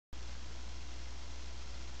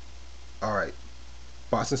Alright,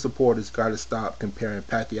 boxing supporters gotta stop comparing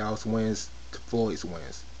Pacquiao's wins to Floyd's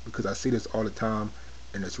wins, because I see this all the time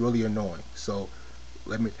and it's really annoying. So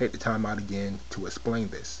let me take the time out again to explain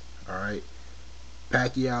this. Alright,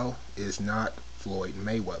 Pacquiao is not Floyd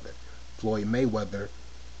Mayweather. Floyd Mayweather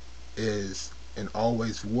is and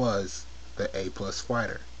always was the A-plus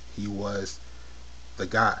fighter. He was the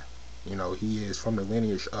guy. He is from the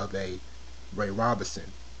lineage of a Ray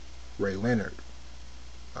Robinson, Ray Leonard,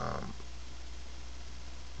 um,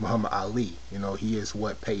 Muhammad Ali. He is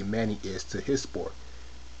what Peyton Manning is to his sport.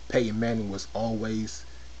 Peyton Manning was always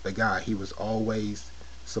the guy. He was always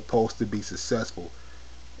supposed to be successful.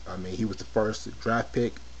 He was the first draft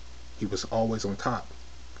pick. He was always on top.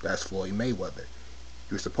 That's Floyd Mayweather.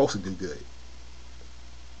 You're supposed to do good.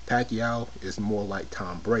 Pacquiao is more like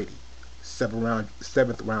Tom Brady.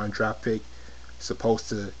 Seventh round draft pick, supposed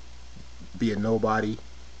to be a nobody,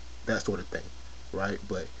 that sort of thing, right?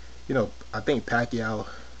 But I think Pacquiao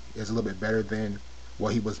is a little bit better than,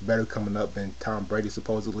 well, he was better coming up than Tom Brady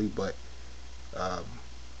supposedly, but um,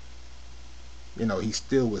 he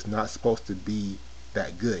still was not supposed to be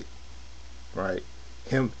that good, right?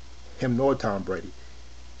 Him nor Tom Brady.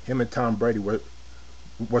 Him and Tom Brady were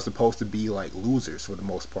supposed to be like losers for the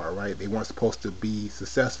most part, right? They weren't supposed to be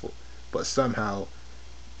successful, but somehow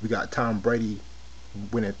we got Tom Brady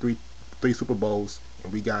winning three Super Bowls,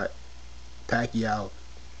 and we got Pacquiao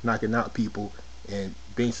knocking out people and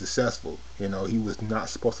being successful. He was not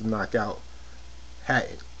supposed to knock out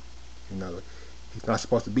Hatton. He's not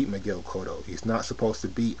supposed to beat Miguel Cotto. He's not supposed to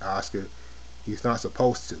beat Oscar. He's not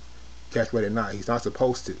supposed to. Catch weight or not, he's not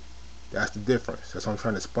supposed to. That's the difference. That's what I'm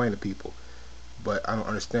trying to explain to people. But I don't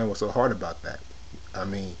understand what's so hard about that.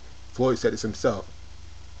 Floyd said this himself,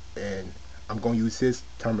 and I'm going to use his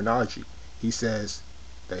terminology. He says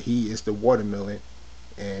that he is the watermelon,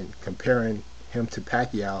 and comparing him to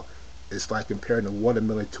Pacquiao is like comparing a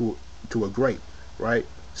watermelon to a grape, right?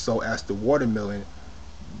 So as the watermelon,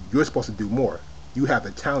 you're supposed to do more. You have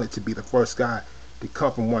the talent to be the first guy to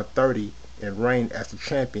come from 130 and reign as the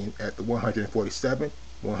champion at the 147,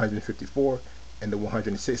 154, and the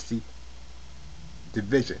 160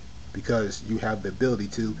 division, because you have the ability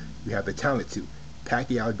to, you have the talent to.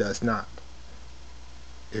 Pacquiao does not.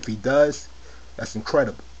 If he does, that's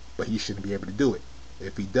incredible, but he shouldn't be able to do it.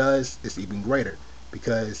 If he does, it's even greater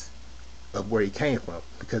because of where he came from,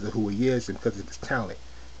 because of who he is, and because of his talent.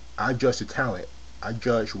 I judge the talent. I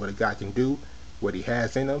judge what a guy can do, what he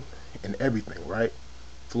has in him, and everything, right?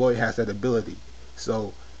 Floyd has that ability,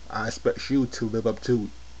 so I expect you to live up to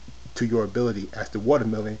your ability. As the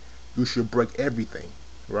watermelon, you should break everything,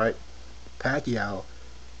 right? Pacquiao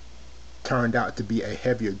turned out to be a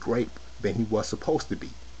heavier grape than he was supposed to be.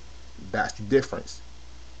 That's the difference.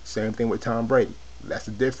 Same thing with Tom Brady. That's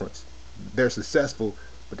the difference. They're successful,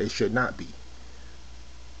 but they should not be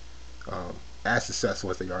as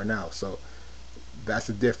successful as they are now. So that's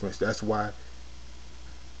the difference. That's why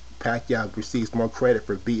Pacquiao receives more credit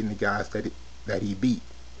for beating the guys that he beat.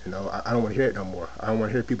 I don't want to hear it no more. I don't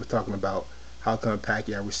want to hear people talking about how come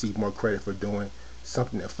Pacquiao received more credit for doing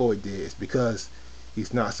something that Floyd did. It's because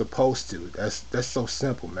he's not supposed to. That's so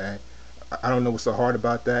simple, man. I don't know what's so hard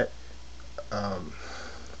about that.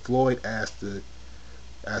 Floyd, as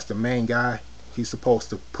the main guy, he's supposed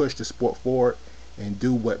to push the sport forward and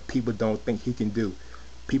do what people don't think he can do.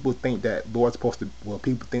 People think that Lord's supposed to. Well,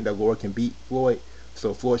 people think that Lord can beat Floyd,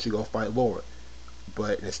 so Floyd should go fight Lord.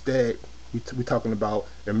 But instead, we're talking about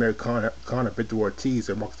Americana, Victor Ortiz,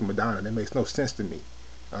 or Marcus Madonna. That makes no sense to me.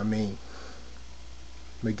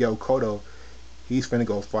 Miguel Cotto, he's finna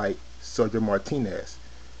go fight Sergio Martinez.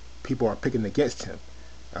 People are picking against him.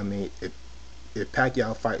 If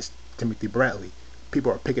Pacquiao fights Timothy Bradley,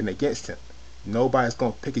 people are picking against him. Nobody's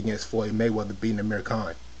gonna pick against Floyd Mayweather beating Amir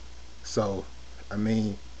Khan. So,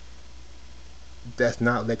 that's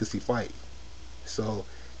not legacy fight. So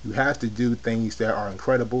you have to do things that are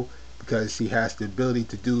incredible, because he has the ability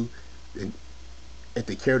to do and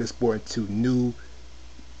to carry the sport into new,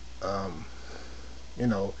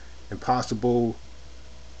 impossible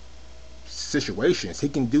situations. He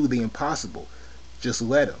can do the impossible. Just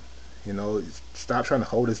let him. Stop trying to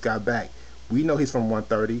hold this guy back. We know he's from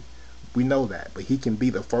 130. We know that, but he can be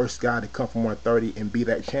the first guy to come from 130 and be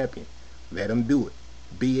that champion. Let him do it.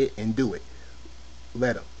 Be it and do it.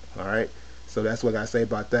 Let him. All right. So that's what I say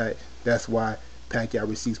about that. That's why Pacquiao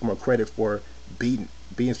receives more credit for beating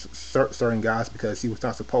certain guys, because he was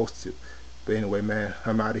not supposed to. But anyway, man,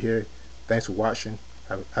 I'm out of here. Thanks for watching.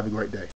 Have a great day.